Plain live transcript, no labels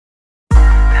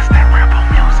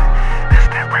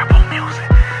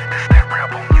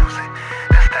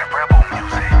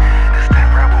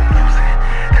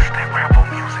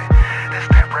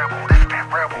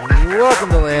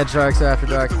Landsharks After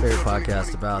Dark, favorite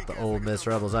podcast about the Ole Miss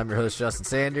Rebels. I'm your host, Justin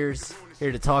Sanders,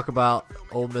 here to talk about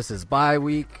Ole Miss's bye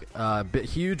week.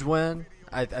 Huge win.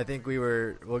 I think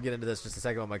we'll get into this just a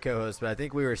second with my co-host, but I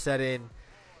think we were setting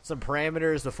some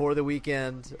parameters before the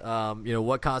weekend.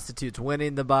 What constitutes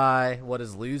winning the bye? What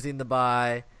is losing the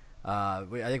bye? I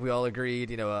think we all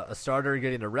agreed, a starter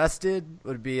getting arrested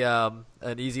would be an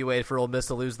easy way for Ole Miss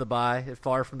to lose the bye,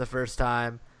 far from the first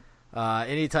time.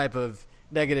 Any type of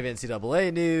negative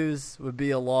NCAA news would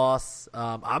be a loss.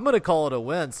 I'm going to call it a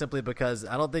win simply because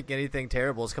I don't think anything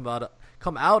terrible has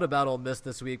come out about Ole Miss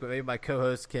this week, but maybe my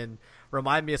co-host can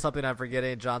remind me of something I'm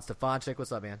forgetting. John Stefanczyk,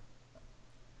 what's up, man?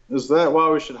 Is that why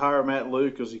we should hire Matt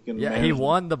Luke? Because he can. Yeah, he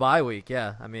won the bye week.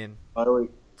 Yeah, I mean, bye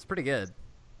week. It's pretty good.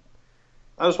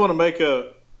 I just want to make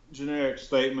a generic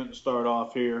statement to start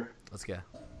off here. Let's go.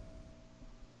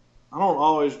 I don't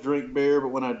always drink beer, but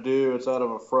when I do, it's out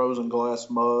of a frozen glass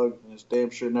mug, and it's damn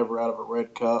sure never out of a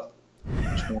red cup.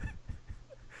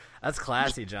 That's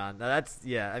classy, John. That's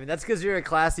because you're a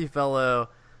classy fellow.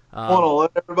 I want to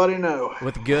let everybody know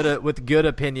with good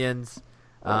opinions,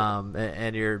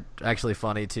 and you're actually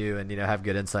funny too, and have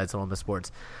good insights on Ole Miss sports.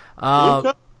 Blue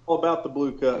cup, all about the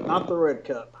blue cup, not the red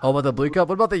cup. Oh, about the blue cup.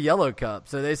 What about the yellow cup?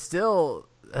 So they still.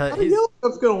 The yellow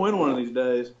cup's going to win one of these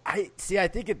days. I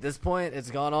think at this point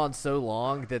it's gone on so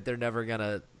long that they're never going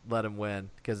to let him win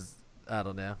because, I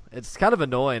don't know. It's kind of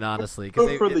annoying, honestly.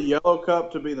 For the yellow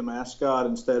cup to be the mascot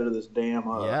instead of this damn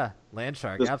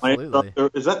Landshark, absolutely.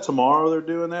 Is that tomorrow they're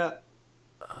doing that?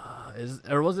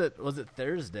 Was it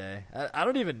Thursday? I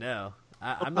don't even know.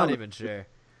 I'm not even sure.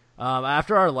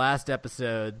 After our last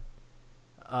episode,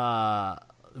 we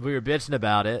were bitching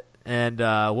about it. And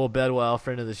Will Bedwell,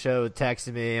 friend of the show,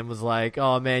 texted me and was like,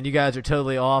 "Oh man, you guys are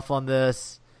totally off on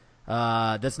this.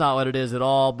 That's not what it is at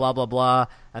all. Blah blah blah."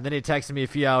 And then he texted me a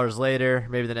few hours later,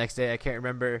 maybe the next day, I can't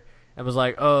remember, and was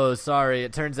like, "Oh, sorry.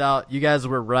 It turns out you guys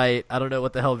were right. I don't know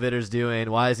what the hell Vitter's doing.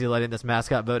 Why is he letting this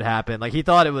mascot vote happen?" Like he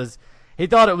thought it was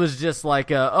just like,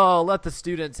 let the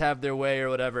students have their way or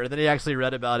whatever. And then he actually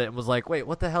read about it and was like, wait,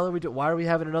 what the hell are we doing? Why are we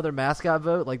having another mascot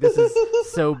vote? Like, this is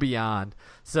so beyond.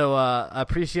 So I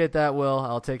appreciate that, Will.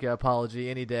 I'll take your apology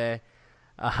any day.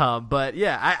 But,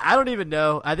 yeah, I don't even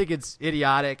know. I think it's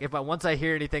idiotic. Once I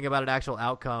hear anything about an actual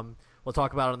outcome, we'll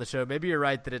talk about it on the show. Maybe you're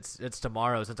right that it's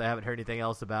tomorrow since I haven't heard anything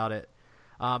else about it.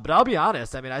 But I'll be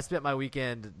honest. I mean, I spent my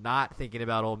weekend not thinking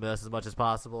about Ole Miss as much as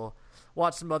possible.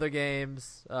 Watched some other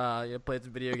games, played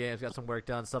some video games, got some work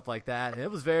done, stuff like that. And it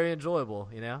was very enjoyable,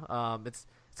 It's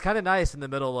kind of nice in the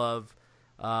middle of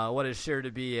what is sure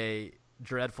to be a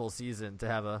dreadful season to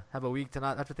have a week to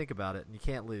not have to think about it, and you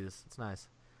can't lose. It's nice.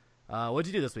 What'd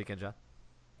you do this weekend, John?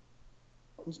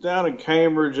 I was down in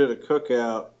Cambridge at a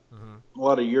cookout. Mm-hmm. A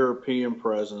lot of European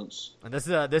presence. And this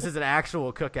is an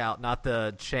actual cookout, not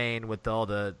the chain with all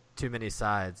the too many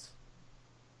sides.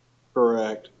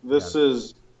 Correct. This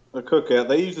is a cookout.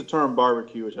 They use the term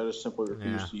barbecue, which I just simply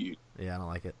refuse to use. Yeah, I don't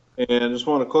like it. And I just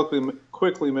want to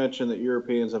quickly mention that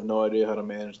Europeans have no idea how to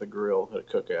manage the grill at a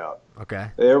cookout.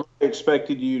 Okay. They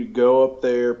expected you to go up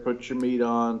there, put your meat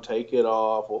on, take it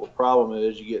off. Well, the problem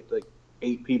is you get like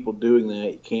 8 people doing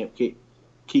that. You can't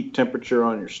keep temperature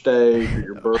on your steak or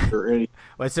your burger or anything.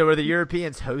 Wait, so were the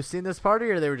Europeans hosting this party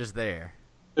or they were just there?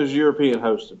 It was a European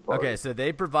hosted party. Okay, so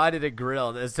they provided a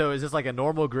grill. So is this like a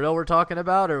normal grill we're talking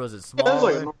about, or was it small? Yeah, it was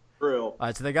like a normal grill. All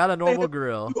right, so they got a normal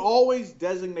grill. You always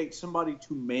designate somebody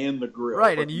to man the grill.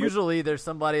 Right, and usually there's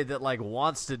somebody that like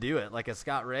wants to do it, like a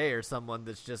Scott Ray or someone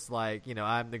that's just like,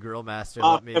 I'm the grill master.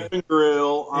 I'm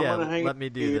grill. I'm going to hang let me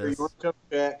do this. You want to come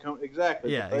back?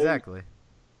 Exactly. Yeah, exactly.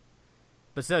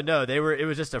 But so no, it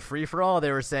was just a free for all.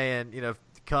 They were saying,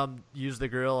 come use the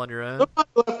grill on your own. Somebody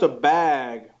left a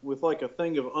bag with like a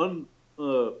thing of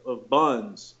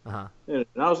buns. Uh-huh. And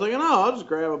I was thinking, I'll just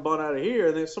grab a bun out of here.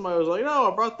 And then somebody was like, no,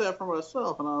 I brought that for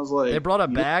myself. And I was like, they brought a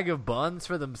bag of buns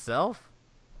for themselves?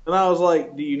 And I was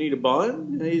like, do you need a bun?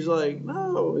 And he's like,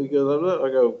 no. He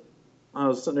goes, I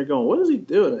was sitting there going, what is he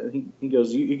doing? And he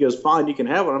goes, fine, you can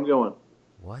have it. I'm going,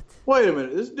 what? Wait a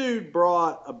minute. This dude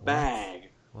brought a bag,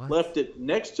 left it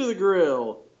next to the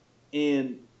grill,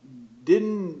 and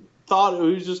thought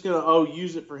he was just gonna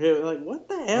use it for him. Like, what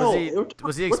the hell?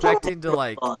 Was he expecting to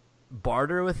like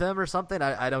barter with them or something?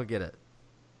 I don't get it.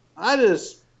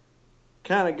 It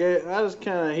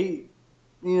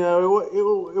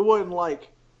wasn't like,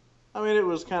 it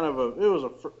was kind of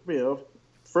a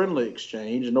friendly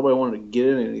exchange, and nobody wanted to get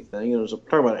in anything. We're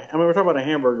talking about a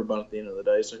hamburger bun at the end of the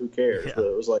day, so who cares? Yeah. But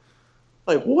it was like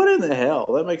what in the hell?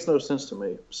 That makes no sense to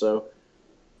me. So.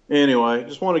 Anyway,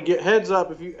 just want to get heads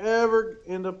up. If you ever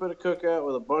end up at a cookout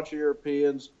with a bunch of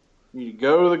Europeans, you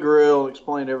go to the grill and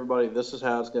explain to everybody this is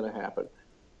how it's going to happen.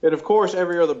 And of course,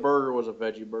 every other burger was a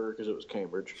veggie burger because it was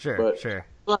Cambridge. Sure, but sure.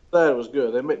 That it was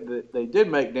good. They did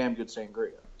make damn good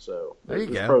sangria. So there you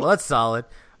go. Well, that's solid.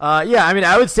 Yeah, I mean,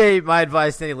 I would say my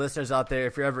advice to any listeners out there,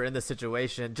 if you're ever in this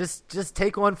situation, just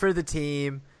take one for the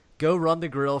team. Go run the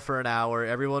grill for an hour.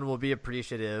 Everyone will be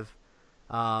appreciative.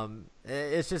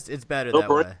 It's better that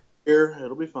way. Here,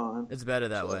 it'll be fine. It's better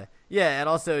that way. Yeah, and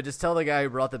also just tell the guy who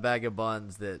brought the bag of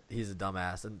buns that he's a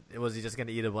dumbass. And was he just going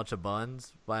to eat a bunch of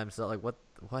buns by himself? Like,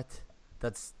 what?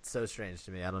 That's so strange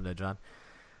to me. I don't know, John.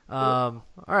 All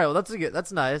right, well,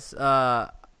 that's nice. I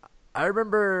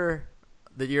remember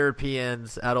the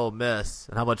Europeans at Ole Miss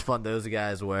and how much fun those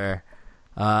guys were,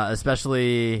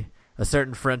 especially a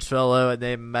certain French fellow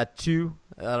named Mathieu.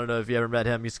 I don't know if you ever met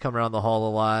him. He used to come around the hall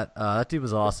a lot. That dude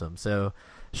was awesome. So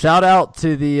shout out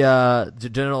to the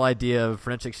general idea of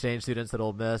French exchange students at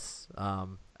Ole Miss. I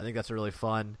think that's a really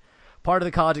fun part of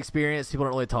the college experience. People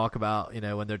don't really talk about,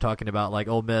 when they're talking about like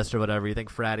Ole Miss or whatever. You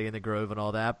think Fratty and the Grove and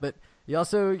all that, but you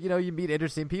also, you meet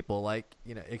interesting people like,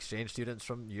 exchange students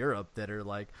from Europe that are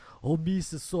like, Ole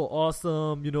Miss is so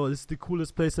awesome. This is the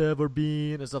coolest place I've ever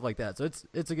been and stuff like that. So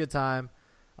it's a good time.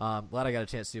 Glad I got a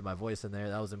chance to do my voice in there.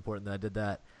 That was important that I did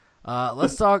that.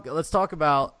 Let's talk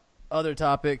about other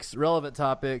topics, relevant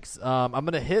topics. I'm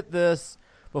going to hit this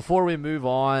before we move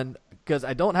on because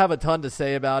I don't have a ton to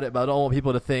say about it, but I don't want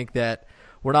people to think that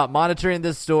we're not monitoring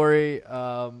this story.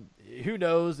 Who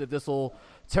knows if this will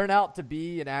turn out to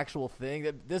be an actual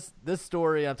thing. This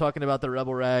story, I'm talking about the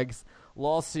Rebel Rags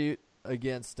lawsuit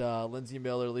against Lindsey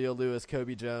Miller, Leo Lewis,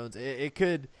 Kobe Jones. It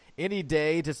could any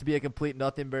day just be a complete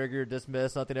nothing burger,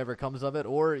 dismiss, nothing ever comes of it.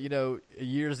 Or,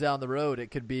 years down the road,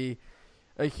 it could be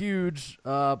a huge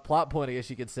plot point, I guess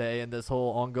you could say, in this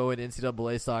whole ongoing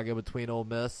NCAA saga between Ole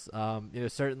Miss.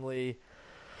 Certainly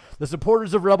the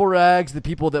supporters of Rebel Rags, the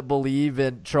people that believe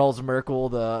in Charles Merkel,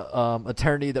 the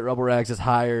attorney that Rebel Rags has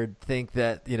hired, think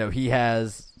that, he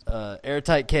has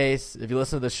airtight case. If you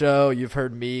listen to the show, you've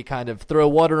heard me kind of throw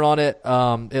water on it,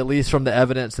 at least from the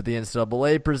evidence that the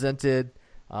NCAA presented.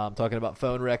 Talking about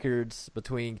phone records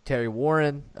between Terry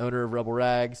Warren, owner of Rebel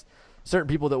Rags, certain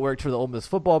people that worked for the Ole Miss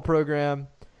football program.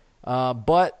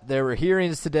 But there were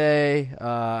hearings today.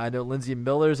 I know Lindsey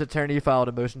Miller's attorney filed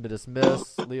a motion to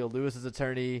dismiss. Leo Lewis's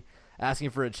attorney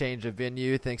asking for a change of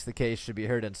venue, thinks the case should be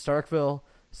heard in Starkville,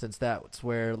 since that's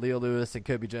where Leo Lewis and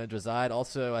Kobe Jones reside.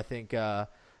 Also, I think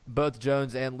both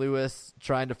Jones and Lewis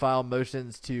trying to file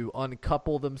motions to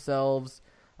uncouple themselves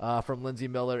from Lindsey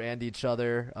Miller and each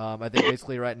other. I think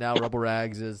basically right now Rebel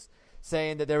Rags is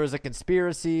saying that there was a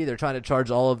conspiracy. They're trying to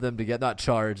charge all of them to get, not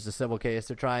charged, a civil case.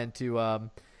 They're trying to,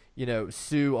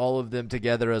 sue all of them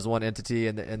together as one entity,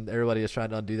 and everybody is trying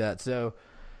to undo that. So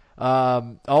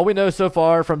all we know so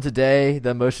far from today,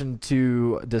 the motion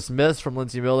to dismiss from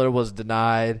Lindsey Miller was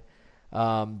denied.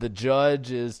 The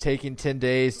judge is taking 10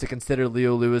 days to consider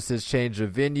Leo Lewis's change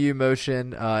of venue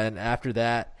motion, and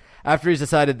after he's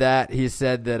decided that, he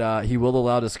said that he will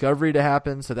allow discovery to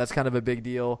happen, so that's kind of a big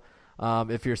deal.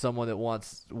 If you're someone that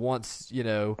wants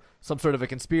some sort of a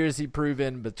conspiracy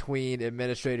proven between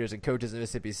administrators and coaches in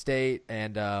Mississippi State,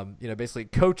 and basically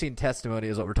coaching testimony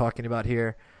is what we're talking about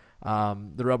here.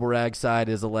 The Rebel Rag side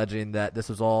is alleging that this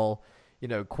was all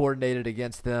coordinated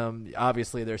against them.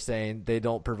 Obviously, they're saying they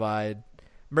don't provide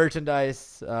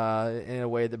merchandise in a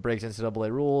way that breaks NCAA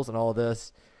rules and all of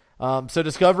this. So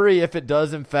discovery, if it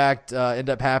does in fact end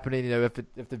up happening, if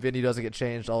the venue doesn't get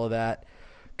changed, all of that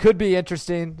could be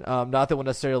interesting. Not that we'll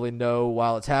necessarily know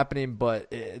while it's happening, but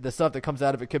the stuff that comes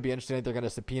out of it could be interesting. They're going to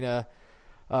subpoena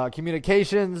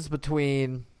communications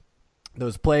between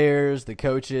those players, the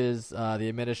coaches, the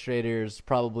administrators,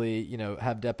 probably,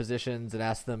 have depositions and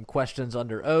ask them questions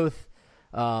under oath.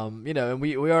 And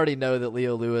we already know that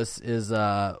Leo Lewis is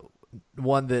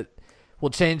one that will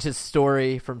change his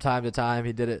story from time to time.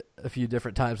 He did it a few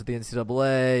different times with the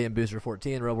NCAA and Booster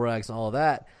 14, Rebel Rags, and all of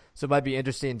that. So it might be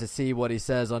interesting to see what he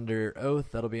says under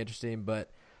oath. That'll be interesting,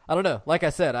 but I don't know. Like I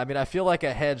said, I feel like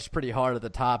I hedged pretty hard at the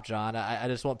top, John. I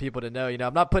just want people to know,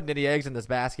 I'm not putting any eggs in this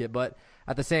basket, but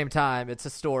at the same time, it's a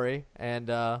story, and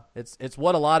it's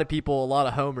what a lot of people, a lot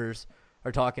of homers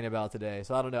are talking about today.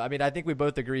 So I don't know. I think we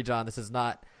both agree, John, this is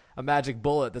not a magic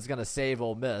bullet that's going to save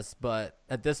Ole Miss, but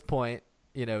at this point,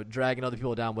 dragging other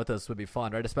people down with us would be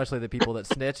fun, right? Especially the people that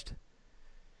snitched.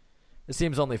 It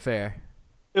seems only fair.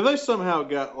 If they somehow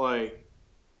got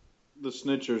the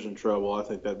snitchers in trouble, I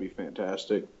think that'd be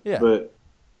fantastic. Yeah. But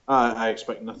I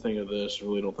expect nothing of this.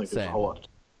 Really don't think there's a whole lot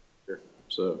here.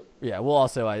 So yeah. Well,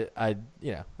 also I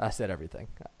said everything.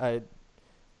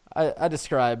 I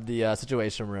described the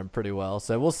situation we're in pretty well.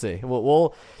 So we'll see.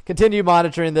 We'll continue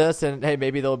monitoring this, and hey,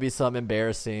 maybe there'll be some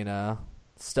embarrassing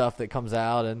stuff that comes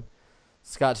out, and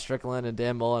Scott Strickland and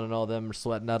Dan Mullen and all them are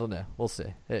sweating. I don't know. We'll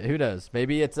see. Who knows?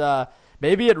 Maybe it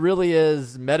really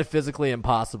is metaphysically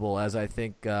impossible, as I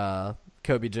think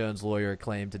Kobe Jones' lawyer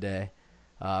claimed today,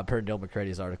 per Neil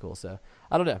McCready's article. So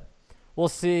I don't know. We'll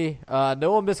see.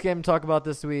 No Ole Miss game to talk about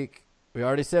this week. We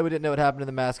already said we didn't know what happened in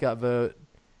the mascot vote.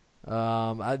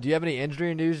 Do you have any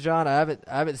injury news, John? I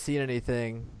haven't seen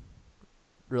anything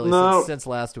really since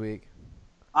last week.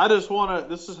 I just want to.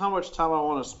 This is how much time I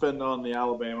want to spend on the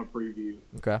Alabama preview.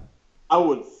 Okay. I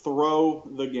would throw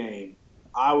the game.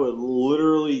 I would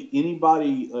literally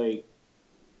anybody like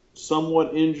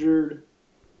somewhat injured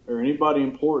or anybody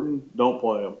important, don't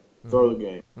play them. Throw the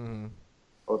game. Mm-hmm.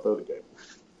 Or throw the game.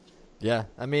 Yeah,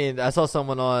 I mean, I saw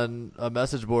someone on a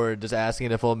message board just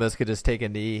asking if Ole Miss could just take a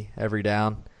knee every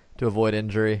down to avoid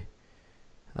injury.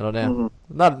 I don't know.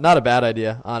 Mm-hmm. Not a bad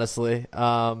idea, honestly.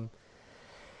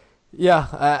 Yeah,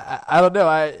 I don't know.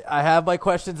 I have my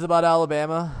questions about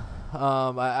Alabama.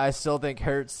 I still think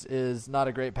Hurts is not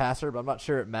a great passer, but I'm not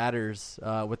sure it matters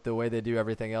with the way they do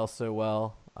everything else so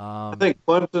well. I think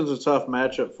Clemson's a tough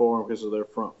matchup for them because of their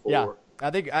front four. Yeah.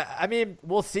 I mean,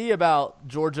 we'll see about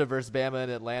Georgia versus Bama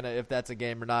and Atlanta if that's a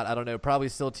game or not. I don't know. Probably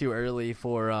still too early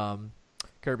for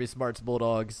Kirby Smart's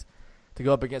Bulldogs to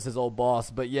go up against his old boss.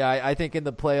 But, yeah, I think in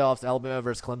the playoffs, Alabama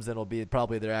versus Clemson will be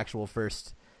probably their actual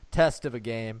first test of a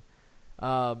game.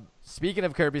 Speaking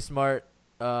of Kirby Smart,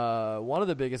 one of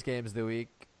the biggest games of the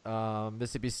week,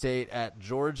 Mississippi State at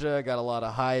Georgia, got a lot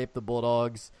of hype. The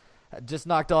Bulldogs just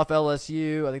knocked off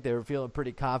LSU. I think they were feeling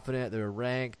pretty confident. They were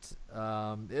ranked.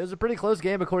 It was a pretty close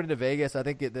game according to Vegas. I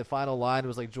think the final line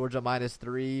was like Georgia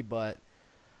 -3. But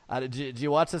did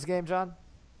you watch this game, John?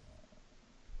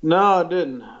 No, I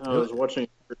didn't. I was watching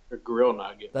a grill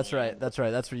nugget. That's right. That's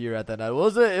where you were at that night.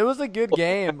 It was a good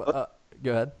game. Go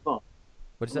ahead. What'd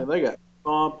you say? They got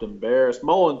stomped, embarrassed.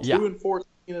 Mullen 2-14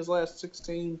 in his last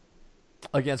 16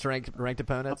 against ranked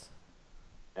opponents.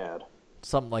 Bad.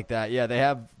 Something like that. Yeah, they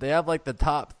have like the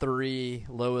top 3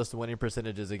 lowest winning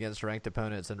percentages against ranked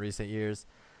opponents in recent years.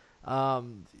 I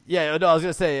was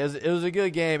gonna say it was a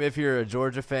good game if you're a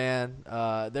Georgia fan.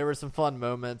 There were some fun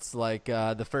moments like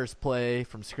the first play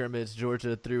from scrimmage.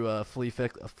 Georgia threw a flea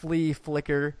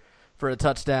flicker for a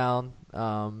touchdown.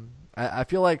 I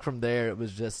feel like from there it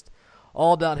was just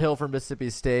all downhill for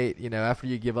Mississippi State. You know, after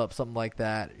you give up something like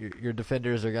that, your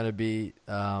defenders are going to be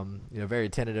very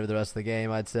tentative the rest of the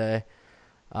game, I'd say.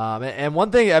 And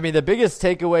one thing, I mean, the biggest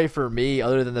takeaway for me,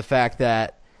 other than the fact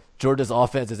that Georgia's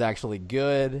offense is actually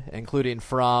good, including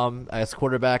Fromm as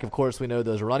quarterback. Of course, we know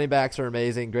those running backs are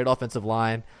amazing, great offensive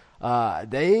line.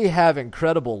 They have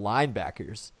incredible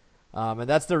linebackers. And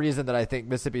that's the reason that I think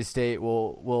Mississippi State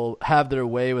will have their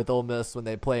way with Ole Miss when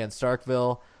they play in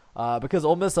Starkville, because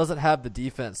Ole Miss doesn't have the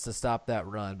defense to stop that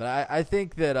run. But I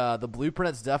think that the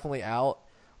blueprint's definitely out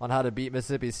on how to beat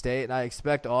Mississippi State, and I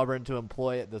expect Auburn to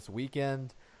employ it this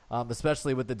weekend,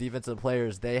 especially with the defensive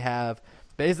players they have.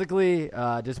 Basically,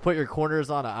 just put your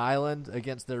corners on an island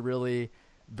against their really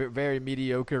very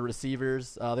mediocre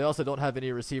receivers. They also don't have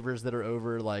any receivers that are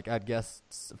over, like, I'd guess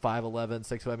 5'11",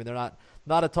 6'4". I mean, they're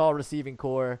not a tall receiving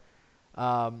core.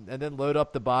 And then load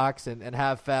up the box and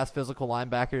have fast physical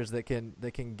linebackers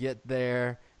that can get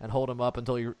there and hold them up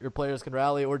until your players can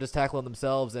rally or just tackle them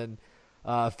themselves. And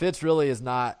Fitz really is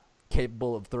not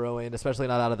capable of throwing, especially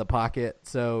not out of the pocket.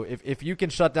 So if you can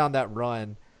shut down that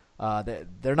run,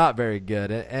 they're not very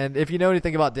good. And if you know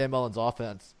anything about Dan Mullen's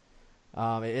offense,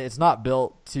 it's not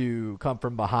built to come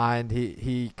from behind.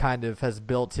 He kind of has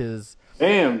built his.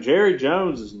 Damn, Jerry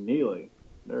Jones is kneeling.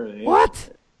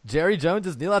 What? Jerry Jones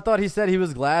is kneeling? I thought he said he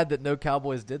was glad that no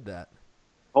Cowboys did that.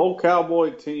 Whole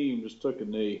Cowboy team just took a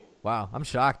knee. Wow, I'm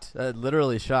shocked.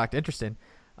 Literally shocked. Interesting.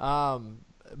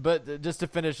 But just to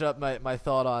finish up my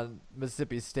thought on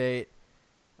Mississippi State,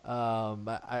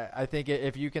 I think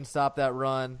if you can stop that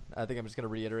run, I think I'm just going to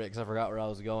reiterate because I forgot where I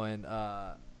was going.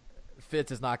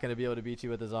 Fitz is not going to be able to beat you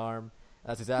with his arm.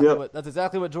 That's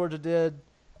exactly what Georgia did.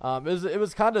 It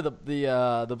was kind of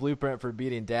the blueprint for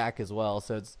beating Dak as well.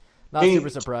 So it's not super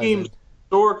surprising.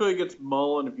 Historically against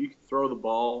Mullen, if you can throw the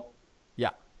ball,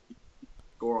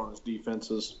 score on his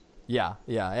defenses. Yeah,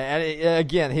 and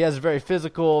again, he has a very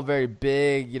physical, very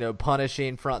big,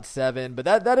 punishing front seven. But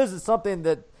that is something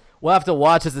that we'll have to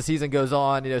watch as the season goes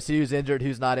on. See who's injured,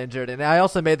 who's not injured. And I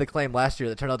also made the claim last year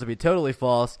that turned out to be totally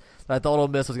false. That I thought Ole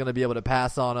Miss was going to be able to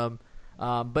pass on him.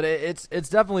 But it's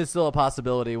definitely still a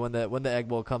possibility when the Egg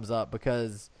Bowl comes up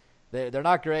because they're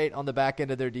not great on the back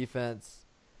end of their defense.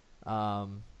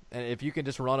 And if you can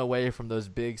just run away from those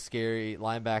big, scary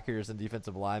linebackers and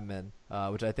defensive linemen,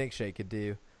 which I think Shea could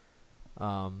do,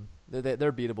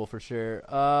 they're beatable for sure.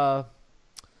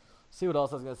 See what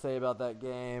else I was going to say about that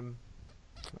game.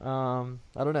 I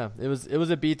don't know. It was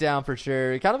a beatdown for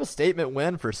sure. Kind of a statement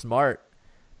win for Smart,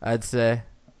 I'd say.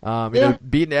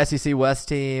 Beating the SEC West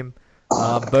team.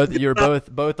 You're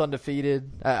both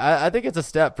undefeated. I think it's a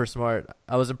step for Smart.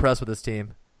 I was impressed with this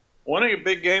team. Winning a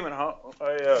big game at home,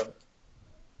 a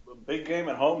big game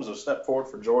at home is a step forward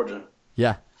for Georgia.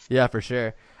 Yeah, for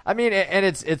sure. I mean, and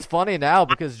it's funny now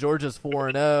because Georgia's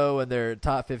 4-0 and they're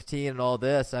top 15 and all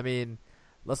this. I mean,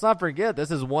 let's not forget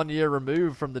this is 1 year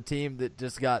removed from the team that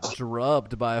just got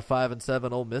drubbed by a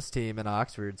 5-7 Ole Miss team in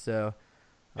Oxford. So,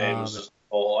 I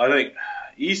think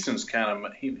Easton's kind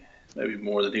of maybe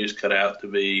more than he was cut out to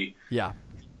be. Yeah,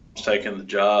 taking the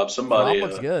job. Somebody Fromm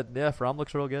looks good. Yeah, Fromm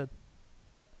looks real good.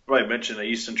 Somebody mentioned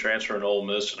Easton transferring to Ole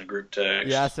Miss in a group text.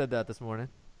 Yeah, I said that this morning.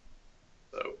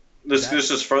 So this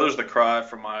just furthers the cry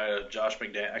from my Josh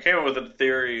McDaniels. I came up with a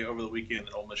theory over the weekend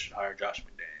that Ole Miss should hire Josh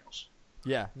McDaniels.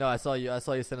 Yeah, no, I saw you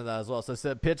sending that as well. So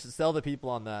sell the people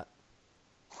on that.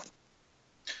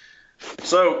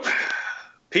 So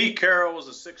Pete Carroll was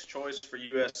a sixth choice for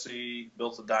USC,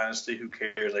 built a dynasty. Who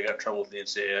cares? They got in trouble with the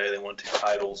NCAA. They won 2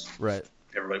 titles. Right.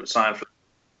 Everybody would sign for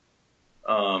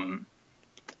them.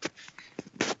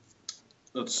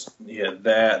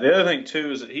 That. The other thing,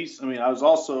 too, is that I was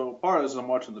also, part of this, I'm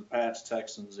watching the Pats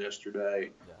Texans yesterday.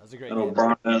 Yeah, that was a great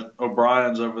game.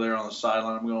 O'Brien's over there on the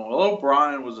sideline. I'm going, well,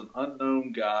 O'Brien was an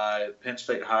unknown guy that Penn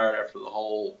State hired after the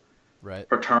whole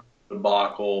fraternity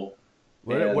debacle.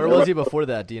 Where was he before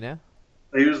that? Do you know?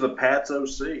 He was the Pats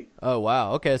OC. Oh,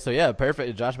 wow. Okay, so yeah,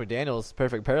 perfect. Josh McDaniels,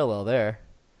 perfect parallel there.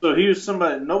 So he was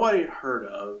somebody nobody had heard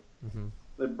of. Mm-hmm.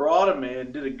 They brought him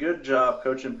in, did a good job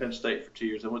coaching Penn State for 2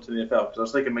 years. They went to the NFL because I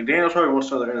was thinking McDaniels probably wants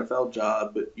another NFL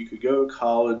job, but you could go to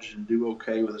college and do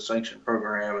okay with a sanctioned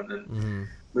program and then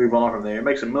move on from there. He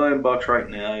makes $1 million right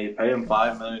now. You pay him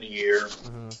 $5 million a year.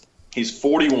 Mm-hmm. He's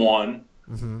 41.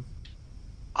 Mm-hmm.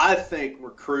 I think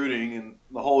recruiting and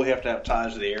the whole you have to have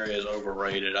ties to the area is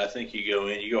overrated. I think you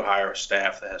go hire a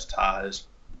staff that has ties.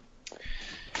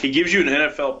 He gives you an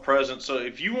NFL presence. So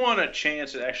if you want a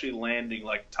chance at actually landing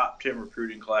like top 10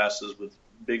 recruiting classes with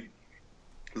the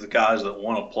guys that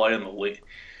want to play in the league,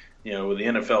 with the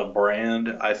NFL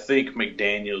brand, I think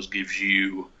McDaniels gives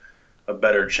you a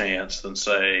better chance than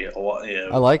say,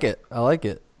 I like it,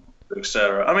 et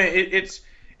cetera. I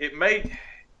mean,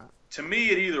 to me,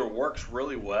 it either works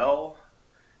really well,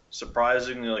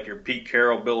 surprisingly like your Pete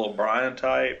Carroll, Bill O'Brien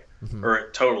type, or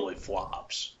it totally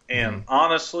flops. And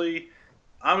honestly,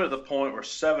 I'm at the point where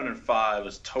 7-5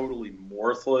 is totally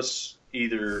worthless.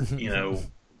 Either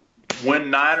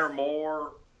win 9 or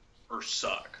more, or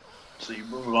suck. So you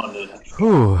move on to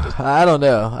that. I don't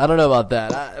know about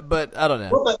that, but I don't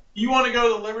know. You want to go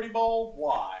to the Liberty Bowl?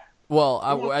 Why? Well,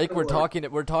 I think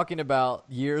we're talking about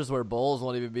years where bowls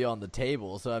won't even be on the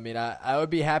table. So I mean, I would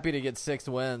be happy to get 6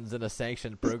 wins in a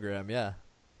sanctioned program. Yeah.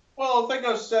 Well, if they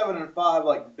go 7-5,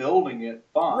 like building it,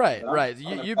 fine. Right.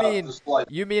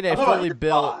 You mean a fully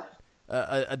built,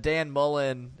 a Dan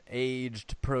Mullen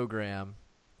aged program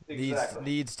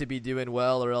needs to be doing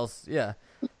well, or else, yeah,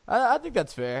 I think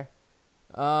that's fair.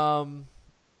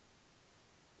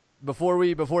 Before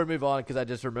we move on, because I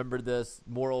just remembered this,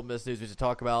 more Ole Miss news we should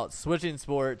talk about. Switching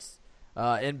sports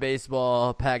in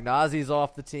baseball, Pagnozzi's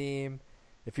off the team.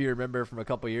 If you remember from a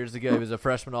couple years ago, he was a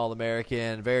freshman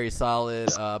All-American, very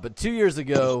solid. But 2 years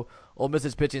ago, Ole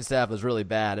Miss's pitching staff was really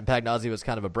bad, and Pagnozzi was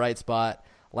kind of a bright spot.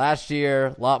 Last year,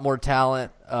 a lot more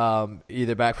talent,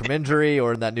 either back from injury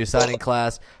or in that new signing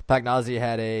class. Pagnozzi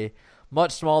had a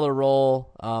much smaller role,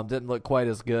 didn't look quite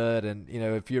as good. And,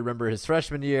 if you remember his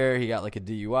freshman year, he got like a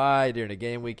DUI during a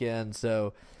game weekend.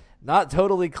 So not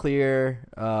totally clear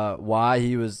why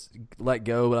he was let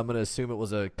go, but I'm going to assume it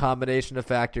was a combination of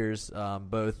factors,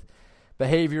 both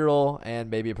behavioral and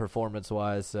maybe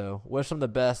performance-wise. So wish him the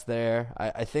best there.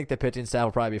 I think the pitching staff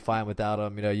will probably be fine without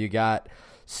him. You got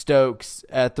Stokes,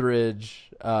 Etheridge,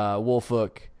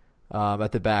 Wolfhook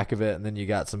at the back of it, and then you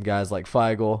got some guys like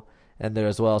Feigl in there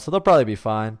as well. So they'll probably be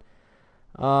fine.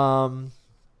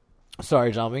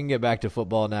 Sorry, John. We can get back to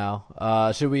football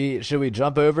now. Should we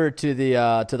jump over to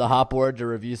the hot board to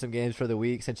review some games for the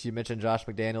week? Since you mentioned Josh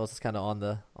McDaniels, it's kind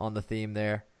of on the theme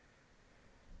there.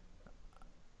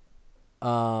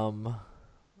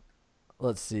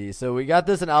 Let's see. So we got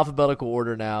this in alphabetical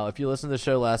order now. If you listened to the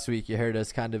show last week, you heard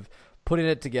us kind of putting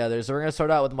it together. So we're gonna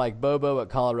start out with Mike Bobo at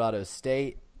Colorado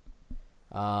State.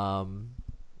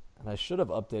 And I should have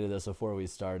updated this before we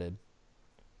started,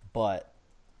 but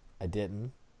I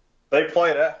didn't. They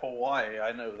played at Hawaii.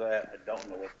 I know that. I don't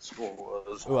know what the score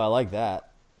was. Ooh, I like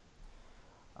that.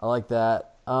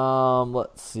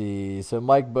 Let's see. So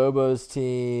Mike Bobo's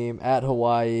team at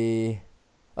Hawaii.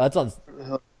 That's on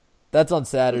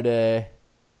Saturday.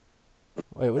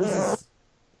 Wait, what is this?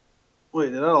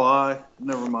 Wait, did I lie?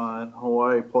 Never mind.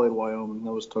 Hawaii played Wyoming.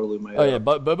 That was totally made Oh, yeah, up.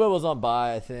 Bobo was on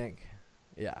bye, I think.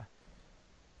 Yeah.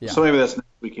 Yeah. So maybe that's next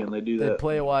weekend. They do They that.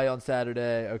 play Hawaii on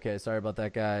Saturday. Okay, sorry about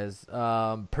that, guys.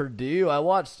 Purdue, I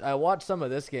watched some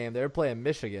of this game. They were playing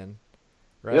Michigan,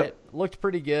 right? Yep. Looked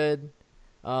pretty good.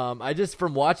 I just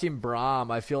from watching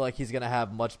Braum, I feel like he's gonna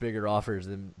have much bigger offers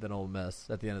than Ole Miss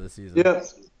at the end of the season. Yeah,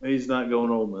 he's not going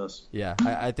Ole Miss. Yeah,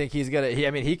 I think he's gonna.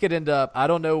 He could end up. I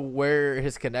don't know where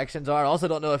his connections are. I also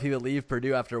don't know if he would leave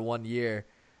Purdue after 1 year.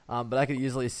 But I could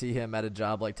easily see him at a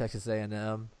job like Texas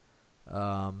A&M,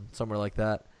 somewhere like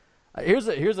that. Here's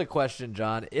a question,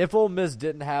 John. If Ole Miss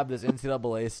didn't have this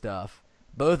NCAA stuff,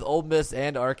 both Ole Miss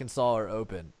and Arkansas are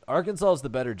open. Arkansas is the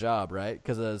better job, right?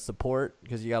 Because of support,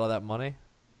 because you got all that money.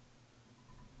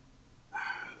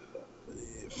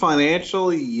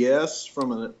 Financially, yes.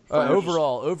 From an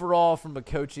Overall, from a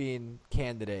coaching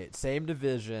candidate, same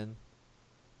division,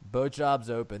 both jobs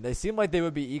open. They seem like they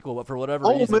would be equal, but for whatever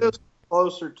reason, Ole Miss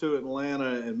closer to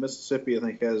Atlanta, and Mississippi, I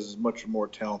think, has much more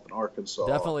talent than Arkansas.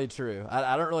 Definitely true.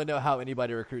 I don't really know how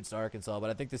anybody recruits to Arkansas, but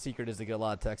I think the secret is to get a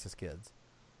lot of Texas kids.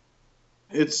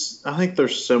 I think they're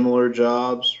similar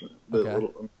jobs, but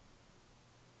Okay.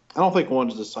 I don't think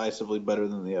one's decisively better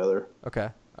than the other. Okay.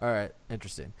 All right.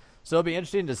 Interesting. So it'll be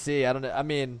interesting to see. I don't know. I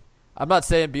mean, I'm not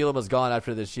saying Bielema is gone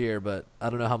after this year, but I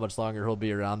don't know how much longer he'll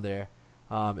be around there.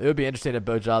 It would be interesting if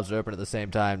both jobs are open at the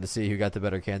same time to see who got the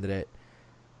better candidate.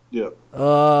 Yeah.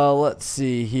 Let's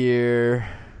see here.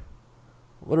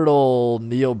 What did old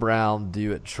Neil Brown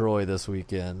do at Troy this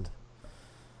weekend?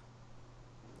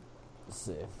 Let's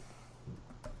see.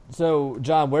 So,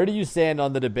 John, where do you stand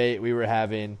on the debate we were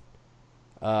having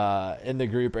in the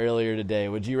group earlier today?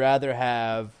 Would you rather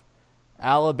have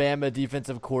Alabama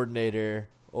defensive coordinator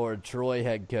or Troy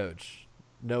head coach,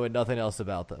 knowing nothing else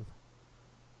about them?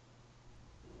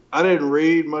 I didn't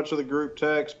read much of the group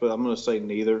text, but I'm going to say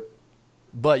neither.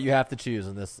 But you have to choose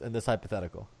in this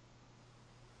hypothetical.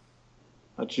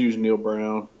 I choose Neil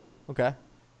Brown. Okay.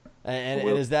 And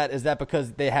is that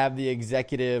because they have the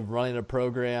executive running a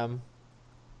program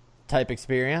type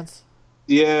experience?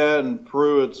 Yeah, and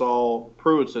Pruitt's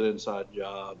an inside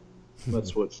job.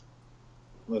 That's what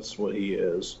he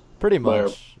is. Pretty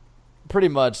much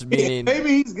meaning maybe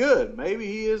he's good. Maybe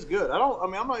he is good.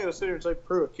 I'm not going to sit here and say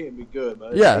Pruitt can't be good.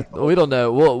 But yeah, we don't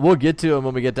know. We'll get to him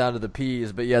when we get down to the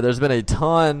P's. But yeah, there's been a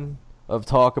ton of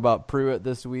talk about Pruitt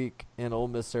this week in Ole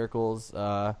Miss circles.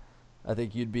 I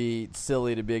think you'd be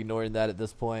silly to be ignoring that at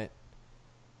this point.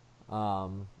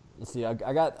 Let's see. I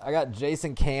got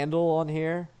Jason Candle on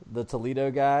here, the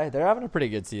Toledo guy. They're having a pretty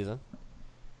good season.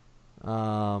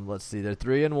 Let's see. They're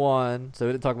 3-1. So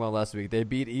we didn't talk about last week. They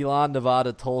beat Elon,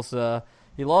 Nevada, Tulsa.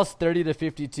 He lost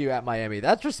 30-52 at Miami.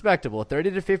 That's respectable.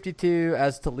 30-52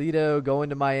 as Toledo going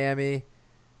to Miami.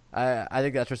 I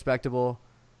think that's respectable.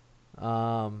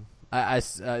 Candle's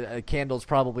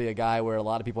probably a guy where a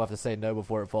lot of people have to say no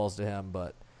before it falls to him,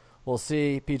 but we'll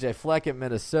see. PJ Fleck at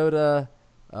Minnesota.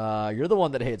 You're the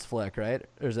one that hates Fleck, right?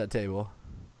 Or is that Table?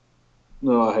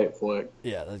 No, I hate Fleck.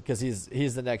 Yeah, because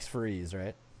he's the next Freeze,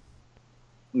 right?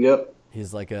 Yep.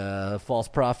 He's like a false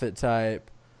prophet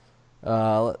type.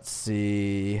 Let's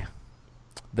see.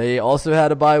 They also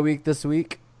had a bye week this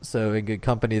week, so in good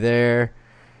company there.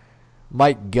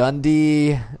 Mike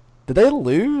Gundy. Did they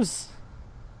lose?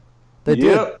 They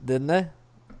did, didn't they?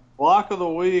 Block of the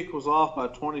week was off by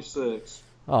 26.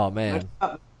 Oh, man.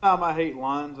 Next time I hate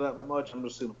lines that much, I'm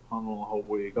just going to punt on the whole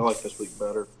week. I like this week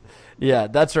better. Yeah,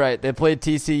 that's right. They played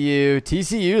TCU.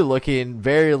 TCU looking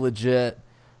very legit.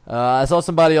 I saw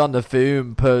somebody on the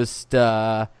Foom post,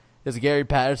 is Gary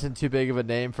Patterson too big of a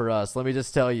name for us? Let me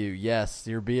just tell you, yes,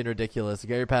 you're being ridiculous.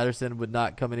 Gary Patterson would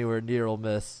not come anywhere near Ole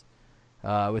Miss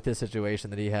with this situation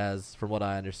that he has, from what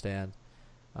I understand.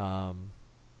 And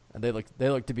they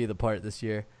look to be the part this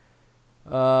year.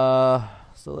 So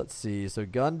let's see. So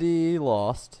Gundy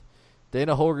lost.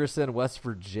 Dana Holgerson, West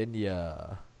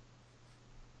Virginia.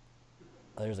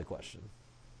 There's a question.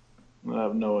 I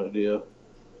have no idea.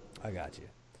 I got you.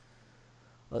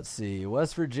 Let's see.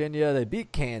 West Virginia, they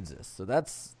beat Kansas, so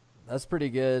that's pretty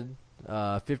good.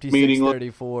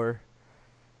 56-34.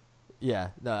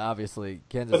 Yeah, no, obviously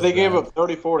Kansas. But they gave up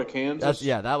 34 to Kansas.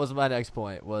 That was my next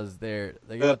point. They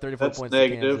gave up 34 points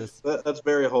negative. to Kansas. That's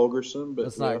Barry Holgerson, but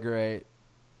that's not great.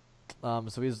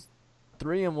 So he's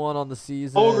 3-1 on the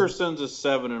season. Holgerson's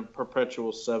a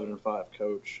perpetual 7-5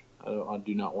 coach. I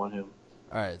do not want him.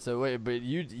 All right, so wait, but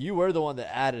you were the one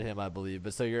that added him, I believe.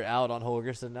 But so you're out on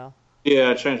Holgerson now?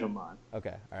 Yeah, I changed my mind.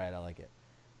 Okay, all right, I like it.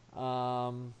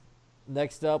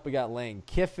 Next up, we got Lane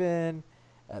Kiffin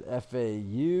at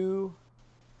FAU.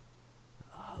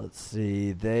 Let's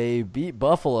see. They beat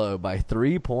Buffalo by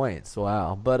 3 points.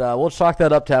 Wow. But we'll chalk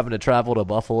that up to having to travel to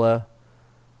Buffalo.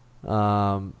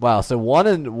 Wow. So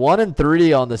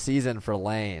 1-3 on the season for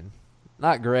Lane.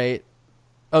 Not great.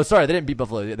 Oh, sorry. They didn't beat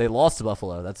Buffalo. They lost to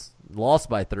Buffalo. That's lost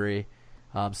by 3.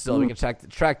 Still, we can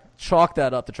chalk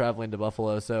that up to traveling to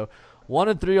Buffalo. So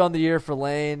 1-3 on the year for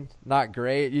Lane. Not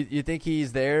great. You think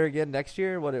he's there again next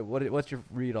year? What's your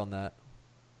read on that?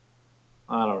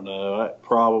 I don't know.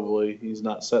 Probably he's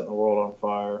not setting the world on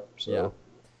fire. So.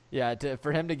 Yeah.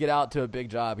 For him to get out to a big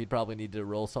job, he'd probably need to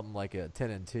roll something like a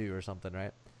 10-2 or something,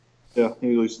 right? Yeah,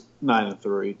 he was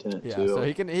 9-3, 10-2. Yeah, so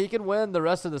he can win the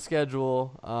rest of the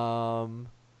schedule.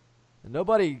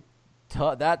 Nobody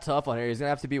that tough on here. He's gonna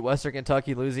have to beat Western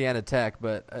Kentucky, Louisiana Tech,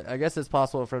 but I guess it's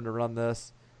possible for him to run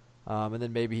this, and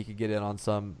then maybe he could get in on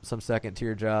some second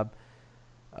tier job.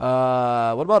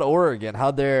 What about Oregon?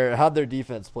 How'd their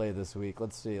defense play this week?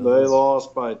 Let's see. They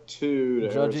lost by 2 to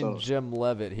Judging Arizona. Jim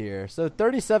Leavitt here. So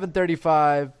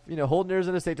 37-35, holding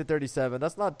Arizona State to 37.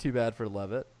 That's not too bad for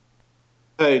Leavitt.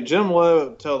 Hey, Jim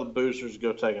Leavitt tell the boosters to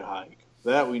go take a hike.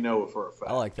 That we know for a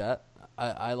fact. I like that.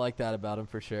 I like that about him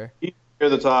for sure. He's near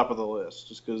the top of the list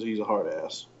just because he's a hard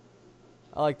ass.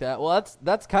 I like that. Well,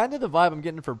 that's kind of the vibe I'm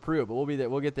getting for Pruitt, but we'll be there.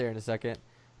 We'll get there in a second.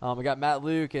 We got Matt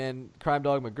Luke and Crime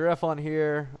Dog McGriff on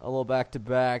here, a little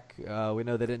back-to-back. We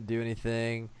know they didn't do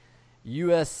anything.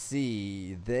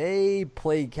 USC, they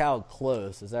played Cal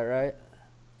close. Is that right?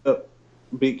 Yep.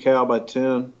 Beat Cal by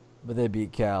 10. But they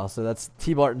beat Cal. So that's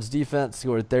T. Martin's defense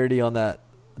scored 30 on that.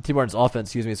 T. Martin's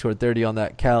offense, scored 30 on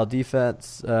that Cal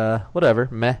defense. Whatever.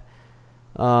 Meh.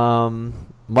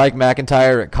 Mike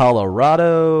McIntyre at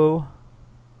Colorado.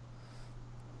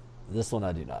 This one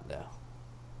I do not know.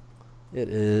 It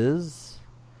is.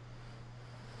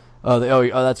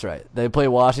 That's right. They play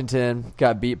Washington.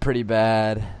 Got beat pretty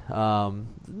bad.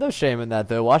 No shame in that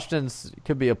though. Washington's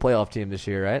could be a playoff team this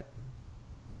year, right?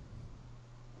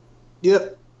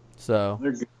 Yep. So.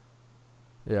 They're good.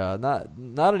 Yeah, not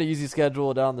an easy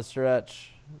schedule down the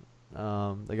stretch.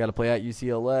 They got to play at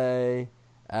UCLA,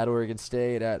 at Oregon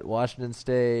State, at Washington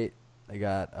State. They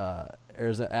got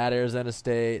Arizona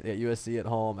State. They got USC at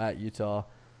home, at Utah.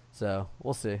 So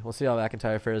we'll see. We'll see how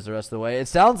McIntyre fares the rest of the way. It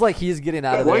sounds like he's getting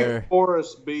out of there. Wake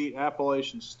Forest beat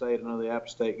Appalachian State. I know the App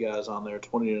State guys on there,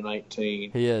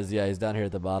 20-19. He is. Yeah, he's down here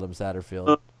at the bottom,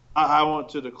 Satterfield. I want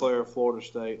to declare Florida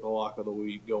State the lock of the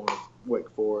week going with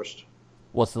Wake Forest.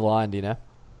 What's the line? Do you know?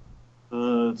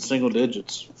 Single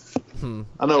digits.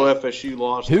 I know FSU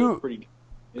lost to a pretty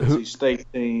NC State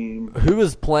team. Who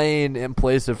is playing in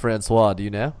place of Francois? Do you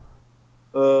know?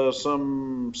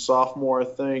 Some sophomore, I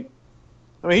think.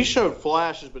 I mean, he showed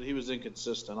flashes, but he was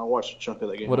inconsistent. I watched a chunk of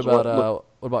that game. What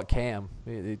about Cam?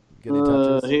 He get any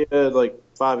touches? He had like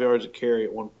 5 yards of carry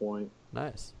at one point.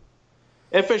 Nice.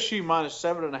 FSU minus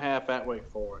 7.5 at Wake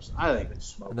Forest. I think it's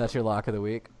smoke. And that's your lock of the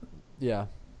week. Yeah.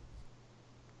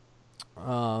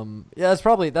 That's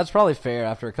probably fair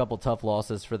after a couple tough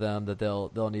losses for them that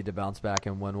they'll need to bounce back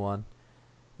and win one.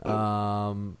 We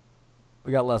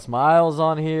got Les Miles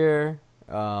on here.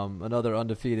 Another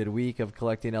undefeated week of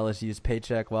collecting LSU's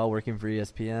paycheck while working for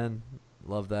ESPN.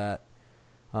 Love that.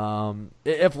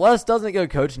 If Les doesn't go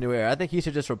coach New Era, I think he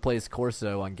should just replace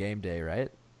Corso on game day,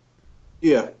 right?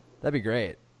 Yeah. That'd be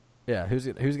great. Yeah,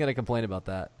 who's gonna complain about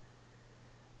that?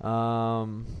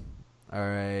 All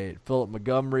right, Philip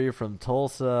Montgomery from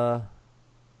Tulsa.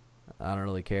 I don't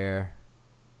really care.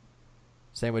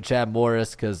 Same with Chad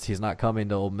Morris because he's not coming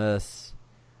to Ole Miss.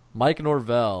 Mike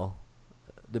Norvell.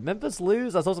 Did Memphis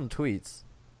lose? I saw some tweets.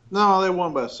 No, they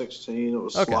won by 16. It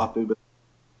was sloppy, but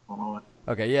Illinois.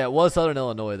 Okay, yeah, it was Southern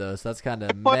Illinois though, so that's kind of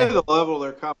play at the level of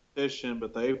their competition,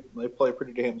 but they play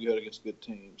pretty damn good against good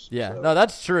teams. Yeah, so. No,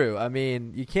 that's true. I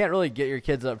mean, you can't really get your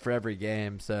kids up for every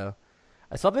game, so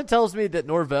something tells me that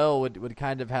Norvell would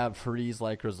kind of have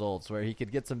Freeze-like results where he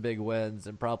could get some big wins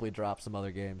and probably drop some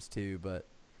other games too, but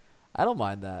I don't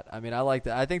mind that. I mean, I like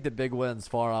that. I think the big wins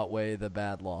far outweigh the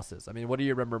bad losses. I mean, what do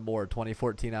you remember more,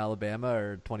 2014 Alabama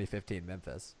or 2015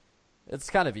 Memphis?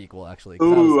 It's kind of equal, actually.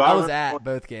 I was at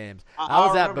both games. I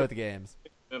was at both games.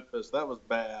 Memphis, that was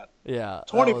bad. Yeah.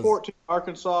 2014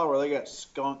 Arkansas, where they got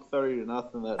skunked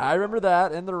 30-0. I remember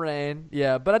that in the rain.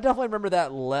 Yeah, but I definitely remember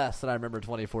that less than I remember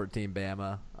 2014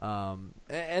 Bama. I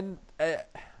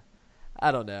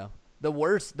don't know. The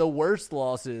worst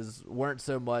losses weren't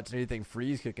so much anything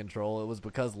Freeze could control. It was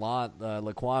because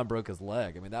Laquan broke his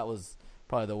leg. I mean, that was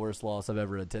probably the worst loss I've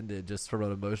ever attended, just from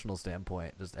an emotional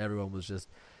standpoint. Just everyone was just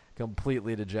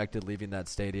completely dejected leaving that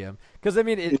stadium. Because I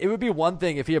mean, it would be one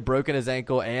thing if he had broken his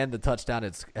ankle and the touchdown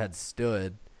had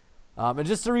stood. And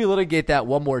just to relitigate that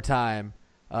one more time,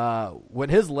 When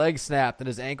his leg snapped and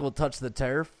his ankle touched the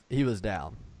turf, he was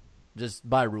down, just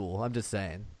by rule. I'm just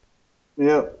saying.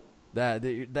 Yep. That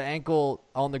the ankle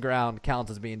on the ground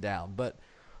counts as being down, but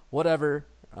whatever.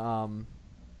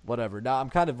 Whatever. Now I'm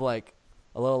kind of like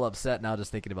a little upset now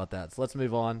just thinking about that. So let's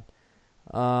move on.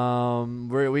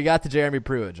 We got to Jeremy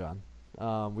Pruitt, John.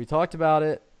 We talked about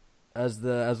it as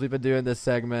we've been doing this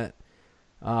segment.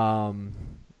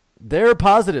 There are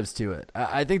positives to it.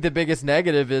 I think the biggest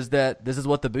negative is that this is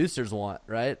what the boosters want,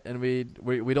 right? And we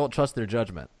don't trust their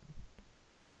judgment.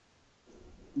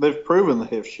 They've proven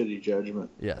they have shitty judgment.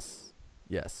 Yes.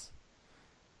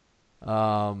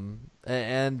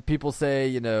 And people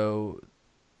say,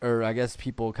 or I guess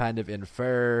people kind of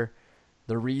infer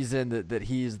the reason that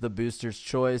he's the booster's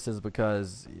choice is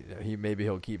because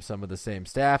he'll keep some of the same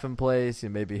staff in place,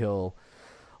 and maybe he'll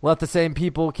let the same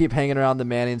people keep hanging around the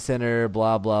Manning Center,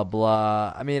 blah blah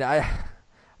blah. I mean, I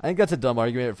think that's a dumb